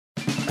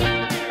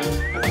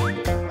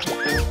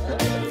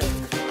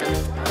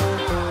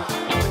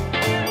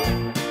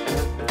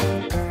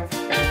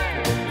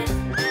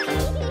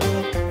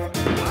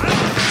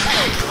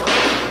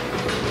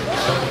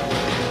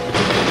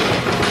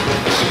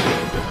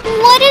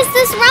is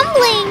this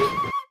rumbling?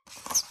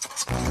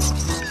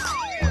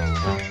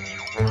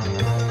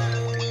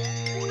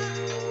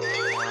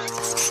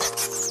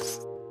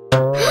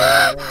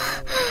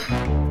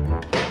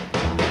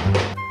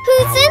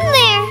 Who's in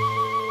there?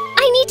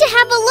 I need to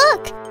have a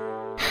look.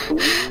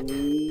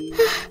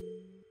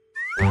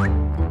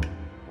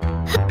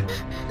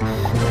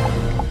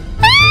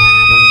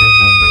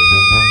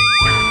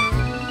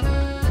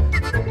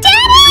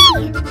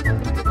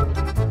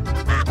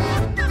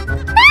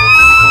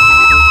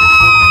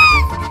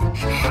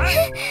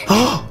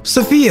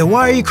 Sophia,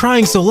 why are you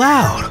crying so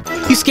loud?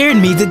 You scared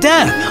me to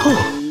death.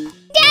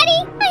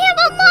 Daddy, I have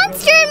a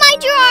monster in my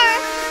drawer.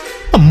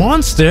 A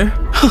monster?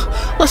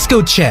 Let's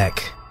go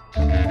check.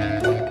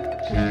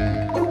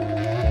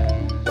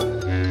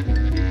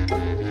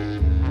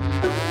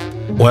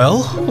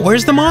 Well,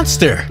 where's the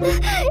monster?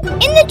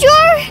 In the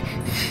drawer.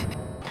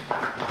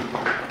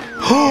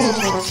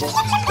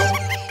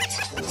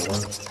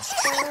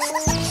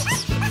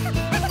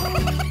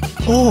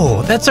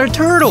 Oh, that's our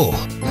turtle.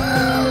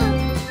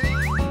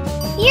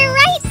 You're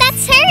right,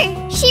 that's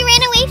her. She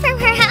ran away from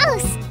her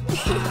house.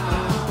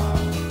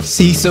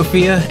 See,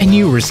 Sophia, and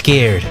you were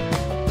scared.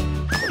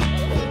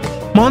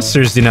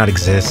 Monsters do not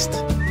exist.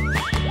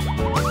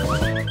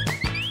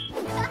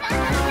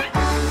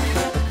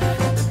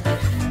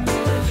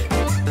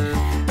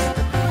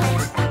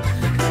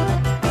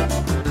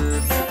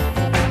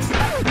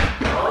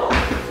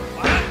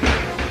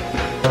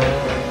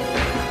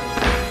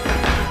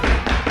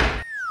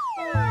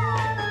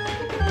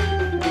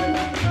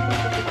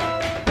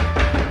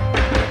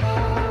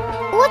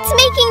 What's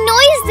making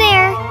noise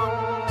there?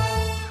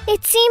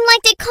 It seemed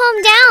like it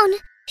calmed down.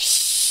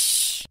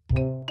 Shh.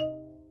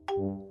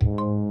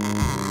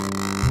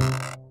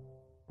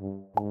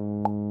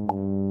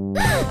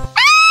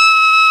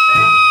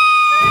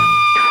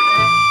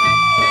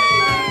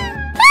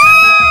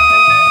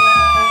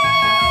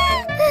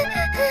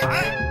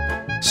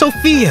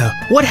 Sophia,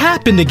 what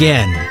happened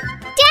again?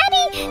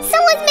 Daddy,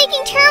 someone's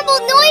making terrible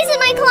noise in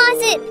my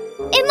closet.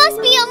 It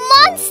must be a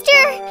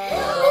monster.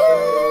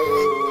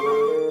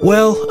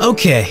 Well,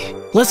 okay.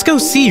 Let's go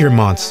see your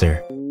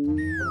monster.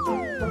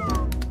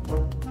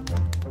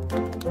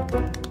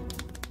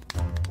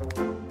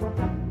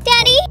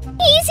 Daddy,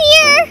 he's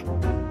here.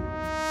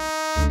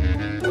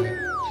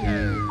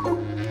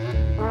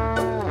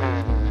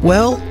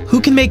 Well,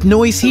 who can make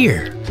noise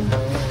here?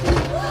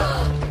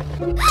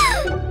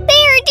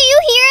 There, do you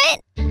hear it?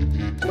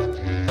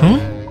 Huh?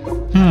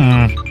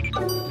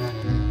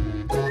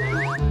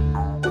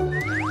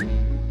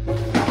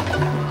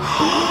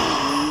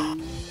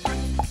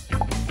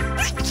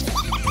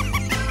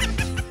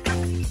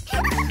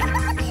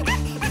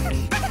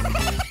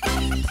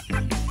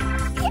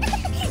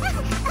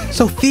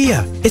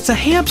 Sophia, it's a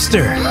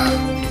hamster!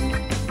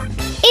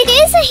 It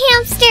is a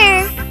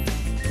hamster!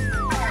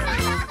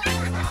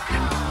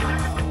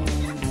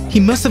 He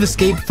must have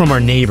escaped from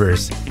our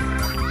neighbors.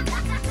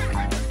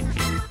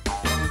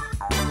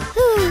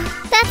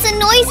 That's a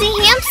noisy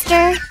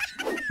hamster.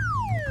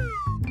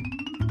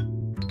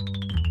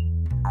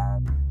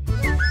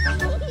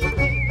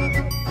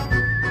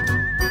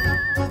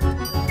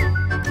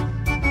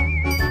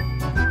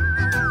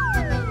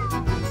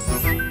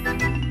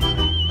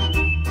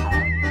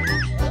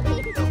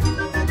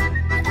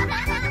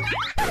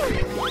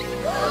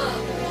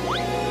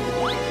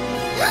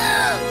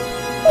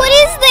 What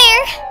is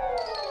there?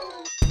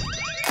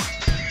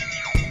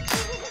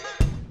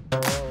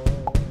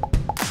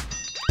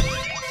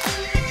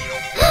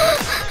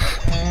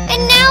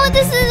 And now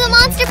this is a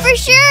monster for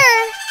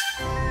sure.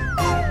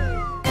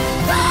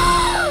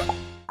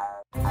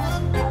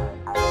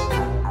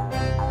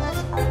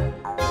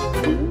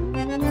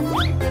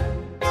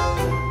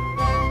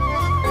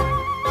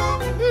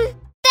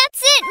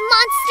 That's it,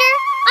 monster.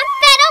 I'm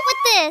fed up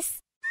with this.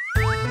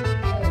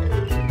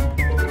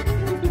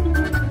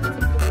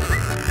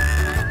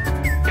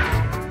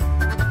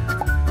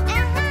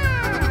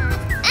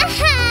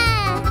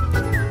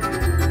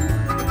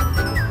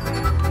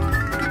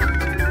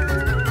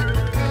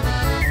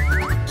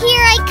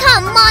 Here I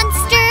come,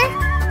 monster!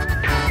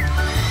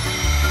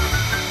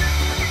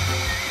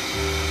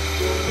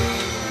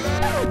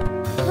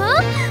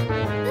 Huh?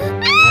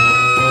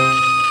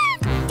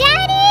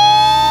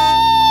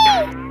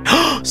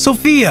 Daddy!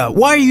 Sophia,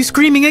 why are you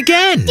screaming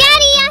again?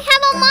 Daddy, I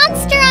have a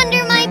monster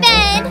under my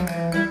bed!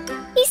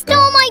 He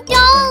stole my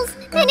dolls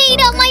and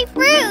ate up my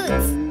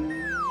fruits!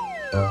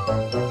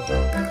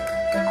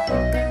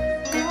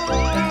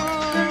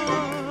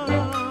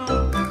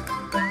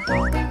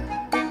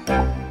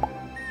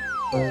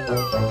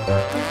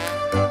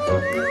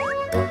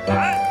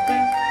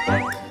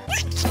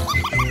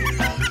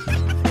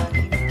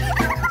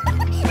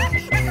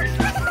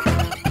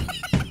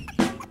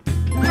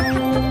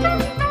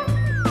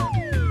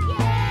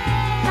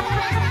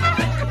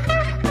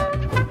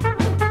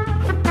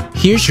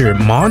 Here's your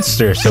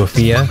monster,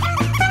 Sophia.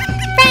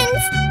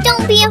 Friends,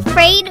 don't be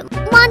afraid.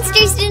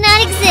 Monsters do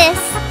not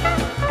exist.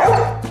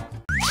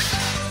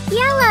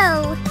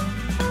 Yellow.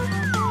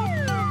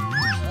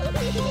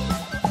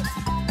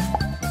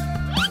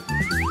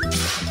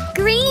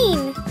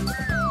 green.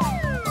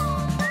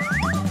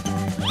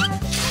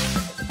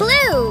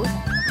 Blue.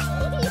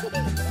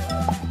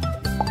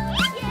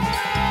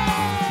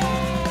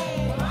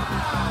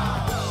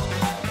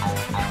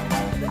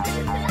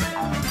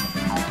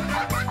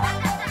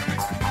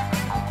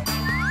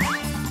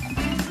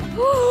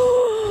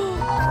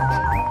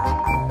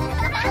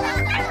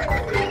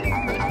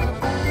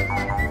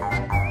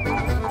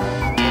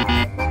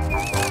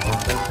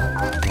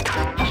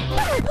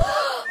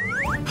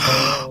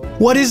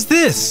 What is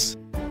this?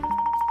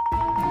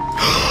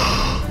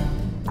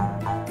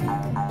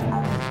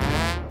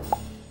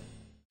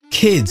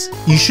 Kids,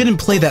 you shouldn't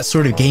play that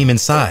sort of game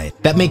inside.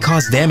 That may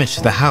cause damage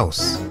to the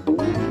house.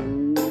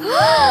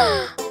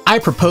 I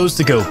propose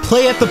to go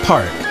play at the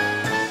park.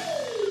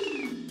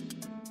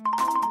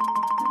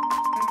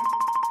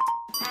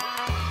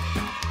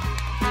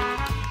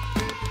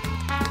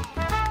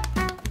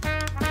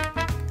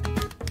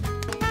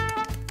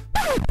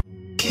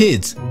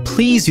 Kids,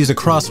 please use a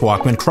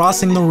crosswalk when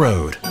crossing the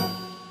road.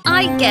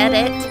 I get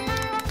it.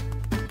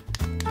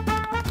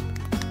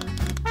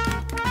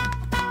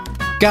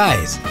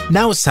 Guys,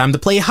 now it's time to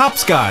play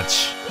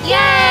hopscotch.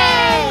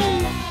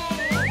 Yay!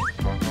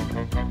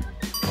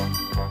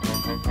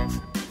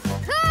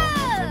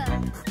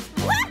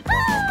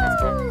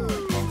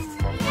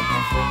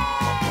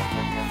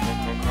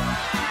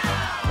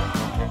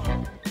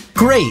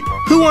 Great!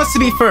 Who wants to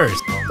be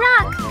first?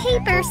 Rock,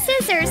 paper,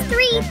 scissors,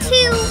 3,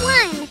 2,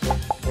 1.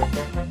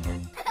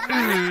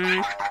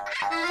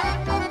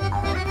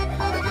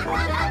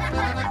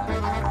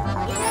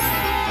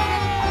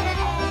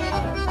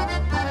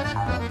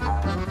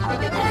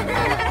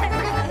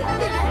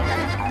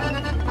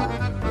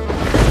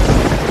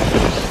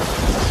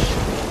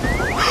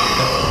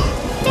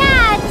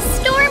 Dad,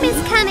 storm is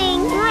coming.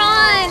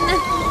 Run!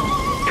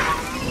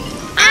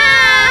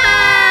 Ah!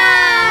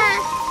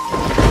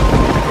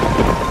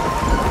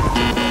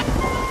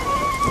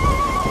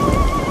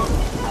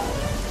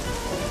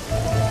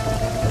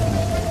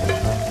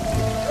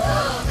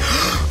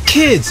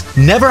 Kids,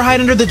 never hide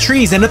under the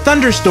trees in a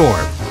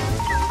thunderstorm.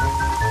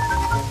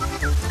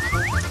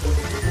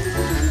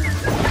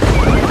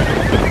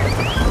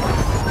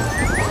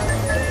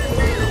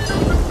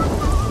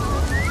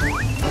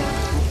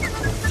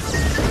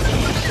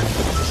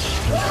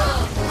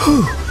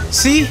 Whew.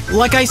 See?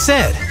 Like I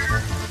said.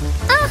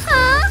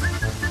 Uh-huh.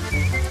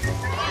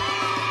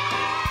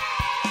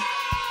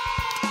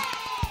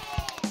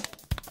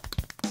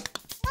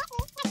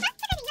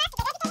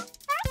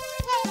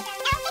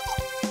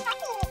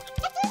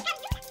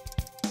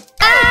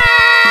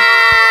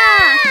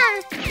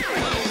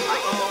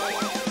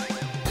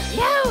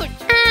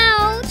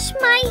 Ouch,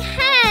 my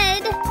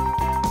head.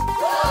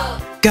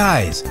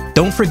 Guys,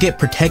 don't forget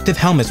protective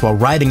helmets while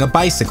riding a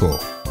bicycle.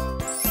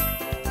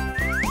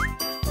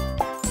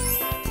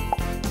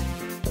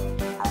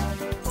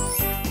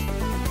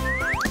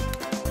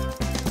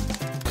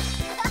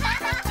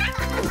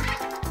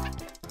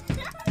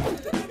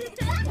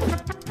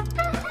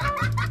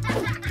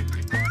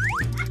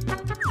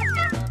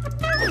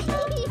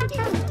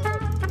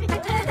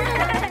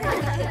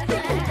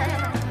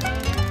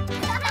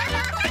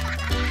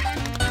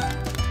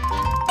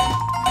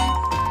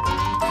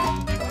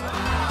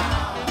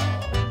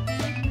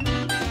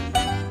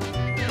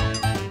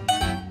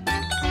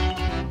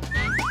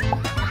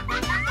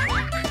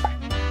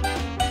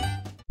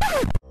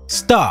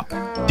 Stop!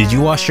 Did you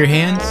wash your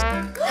hands?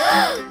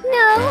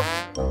 No.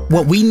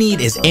 What we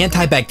need is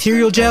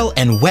antibacterial gel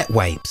and wet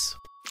wipes.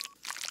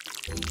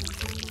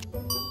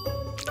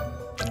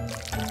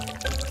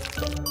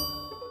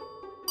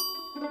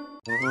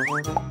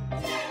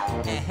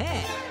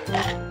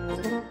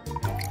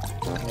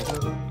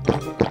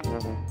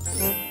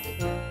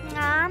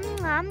 Nom,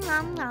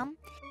 nom, nom.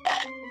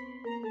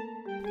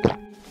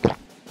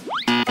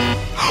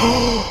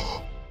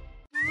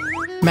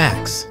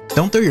 Max,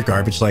 don't throw your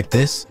garbage like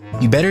this.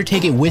 You better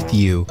take it with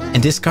you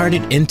and discard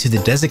it into the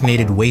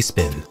designated waste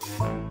bin.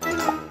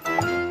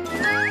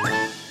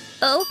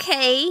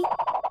 Okay.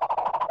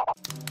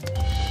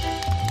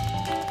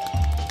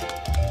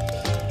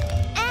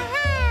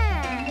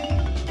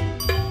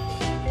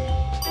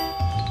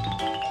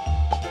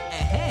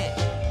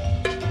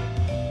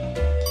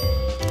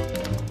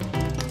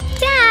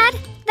 Dad,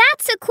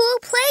 that's a cool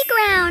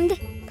playground.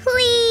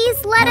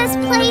 Please let us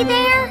play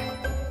there.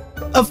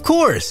 Of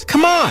course!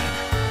 Come on!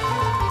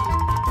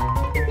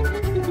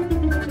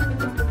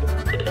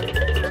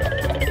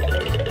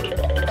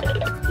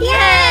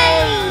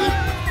 Yay!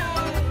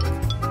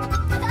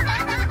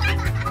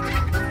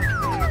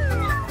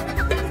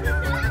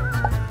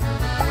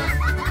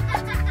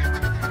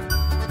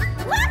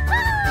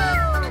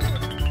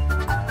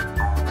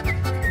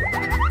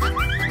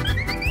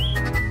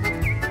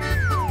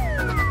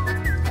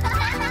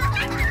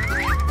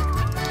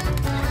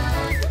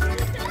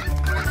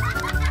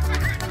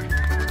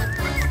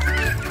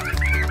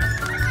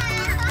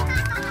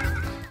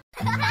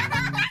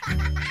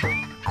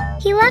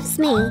 He loves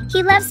me.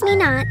 He loves me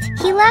not.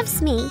 He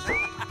loves me.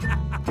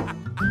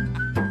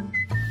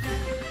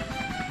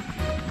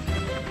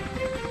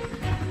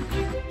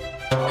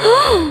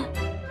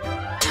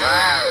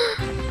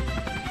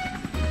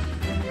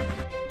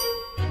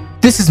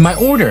 This is my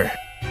order.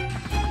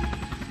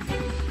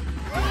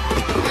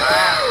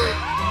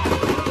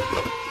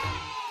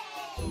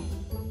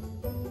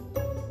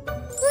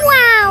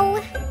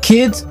 Wow!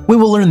 Kids, we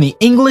will learn the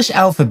English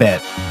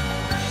alphabet.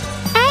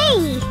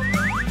 A.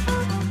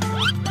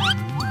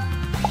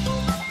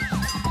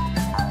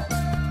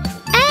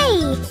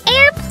 A.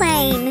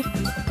 Airplane.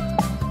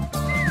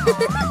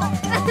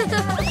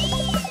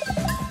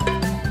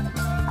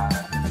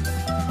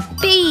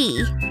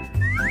 B.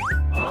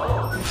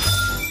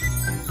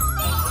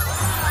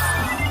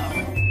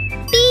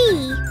 B.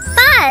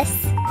 Bus.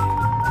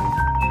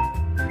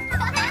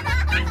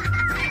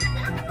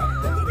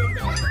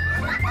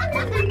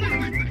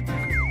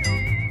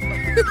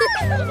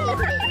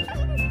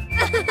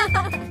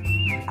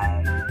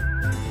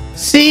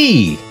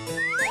 C.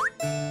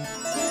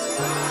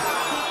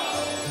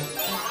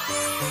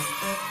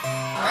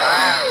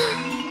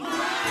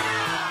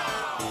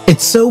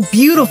 It's so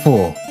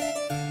beautiful.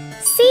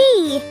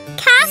 C.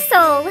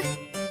 Castle.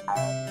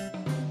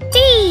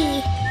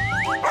 D.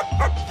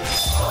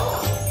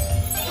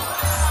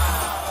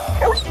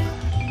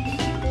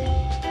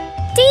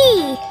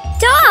 D.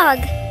 Dog.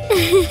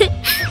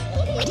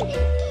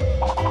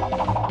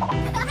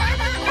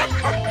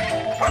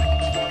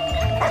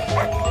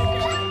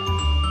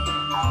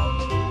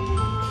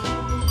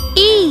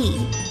 E.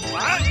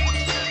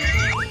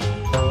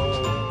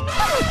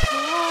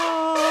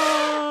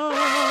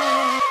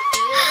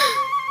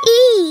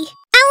 E.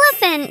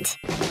 Elephant.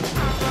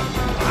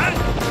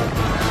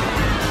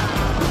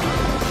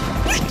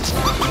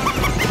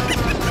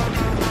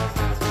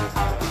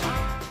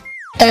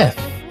 F.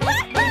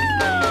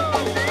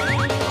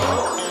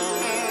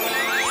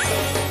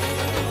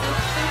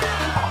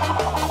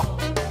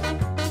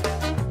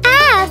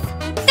 F.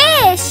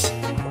 Fish.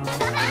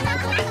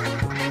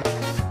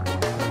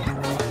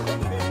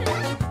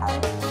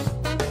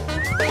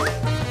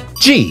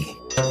 G.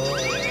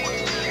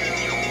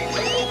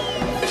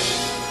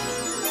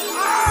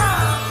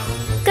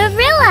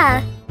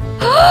 Gorilla.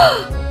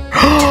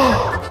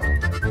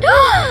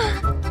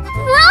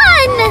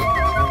 Run!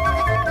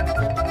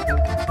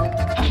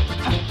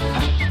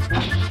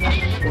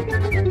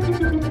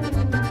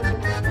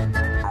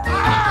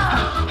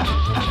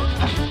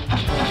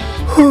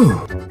 Whew.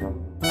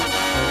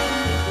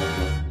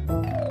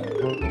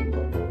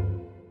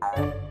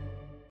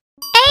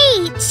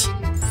 H.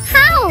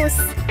 House.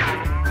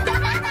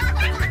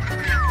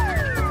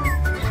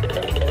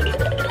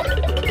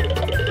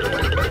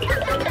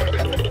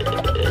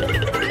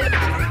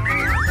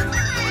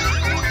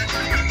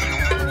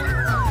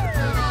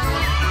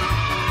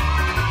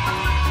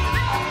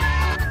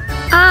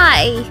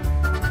 I.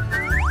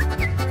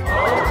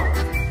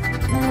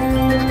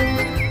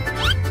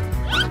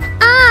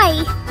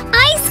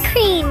 Ice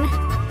cream.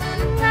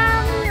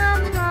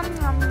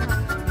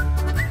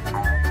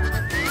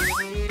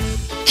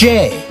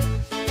 J.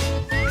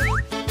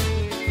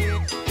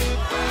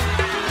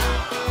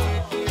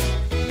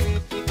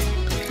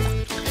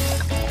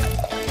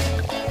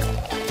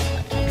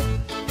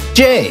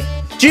 J.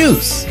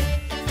 Juice.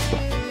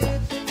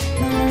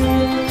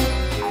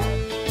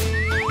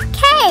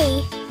 K.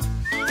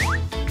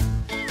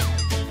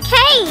 K.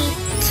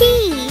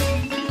 Key.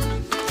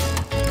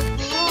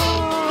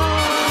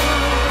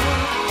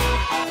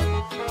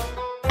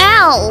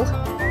 L.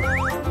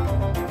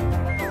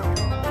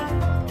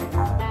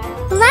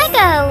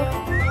 Lego.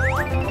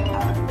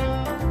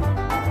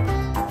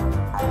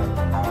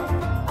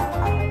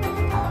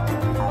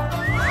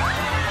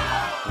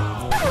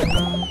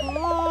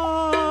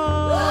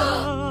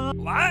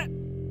 What?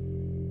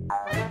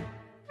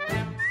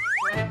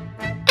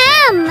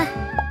 M.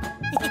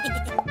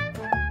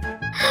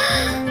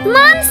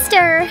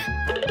 Monster.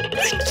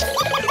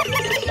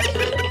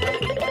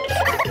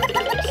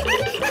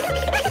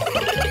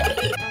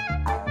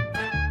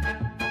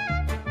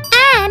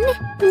 N.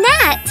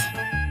 Net.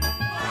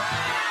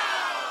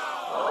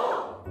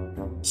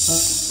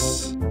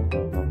 Shh.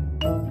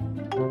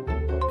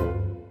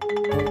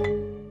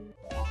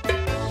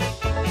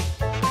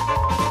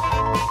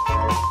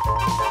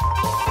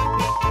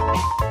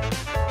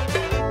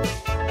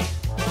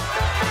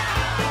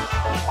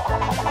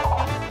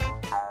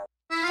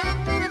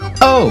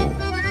 O.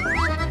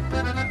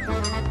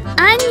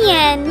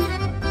 Onion.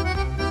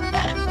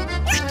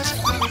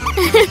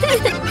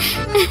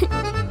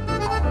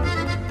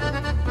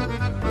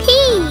 P.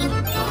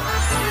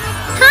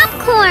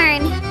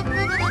 Popcorn.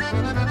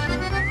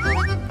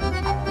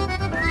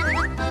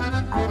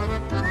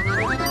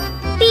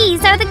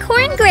 These are the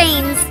corn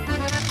grains.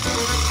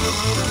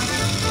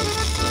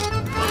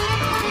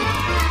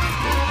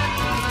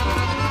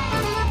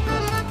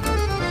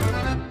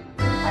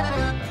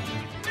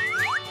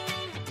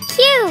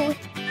 Q.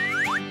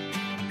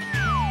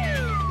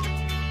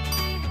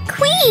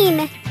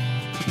 Queen.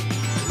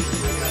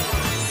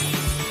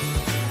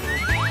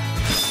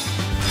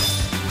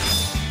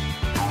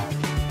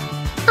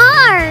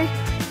 R.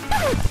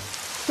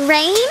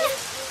 Rain.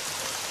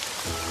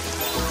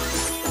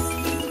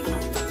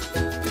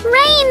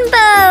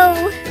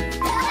 Rainbow.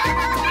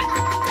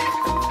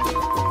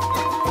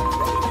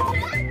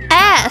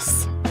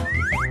 S.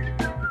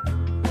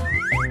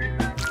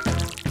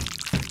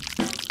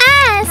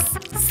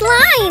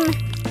 Slime.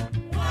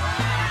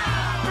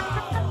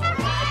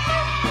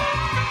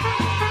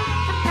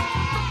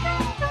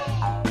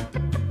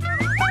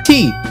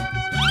 T.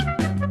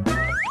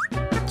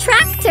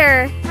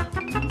 Tractor.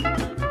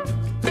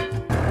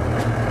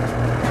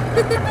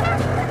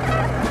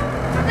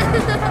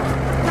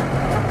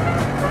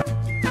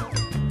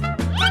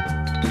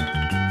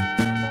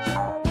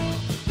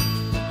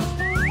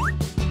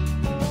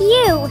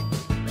 U.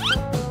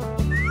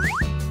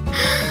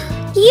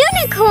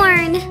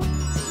 Unicorn.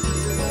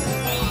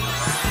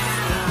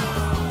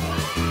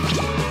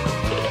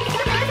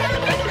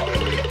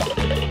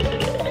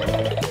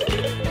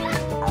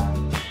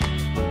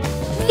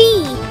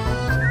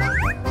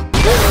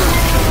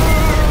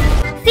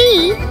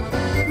 V.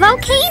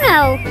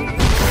 Volcano.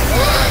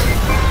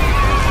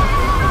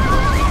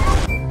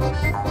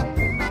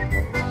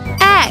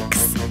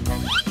 X.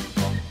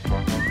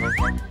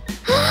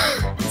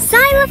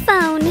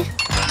 Xylophone.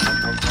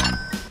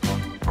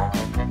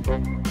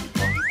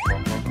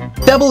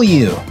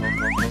 W.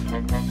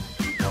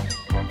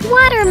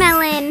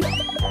 Watermelon.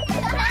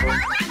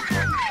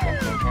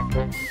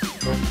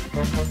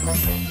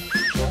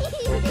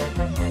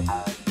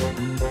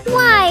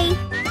 Y.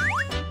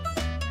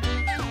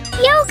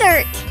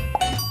 Yogurt.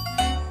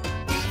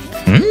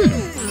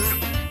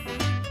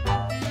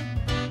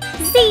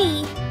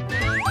 Z.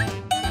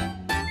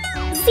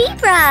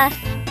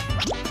 Zebra.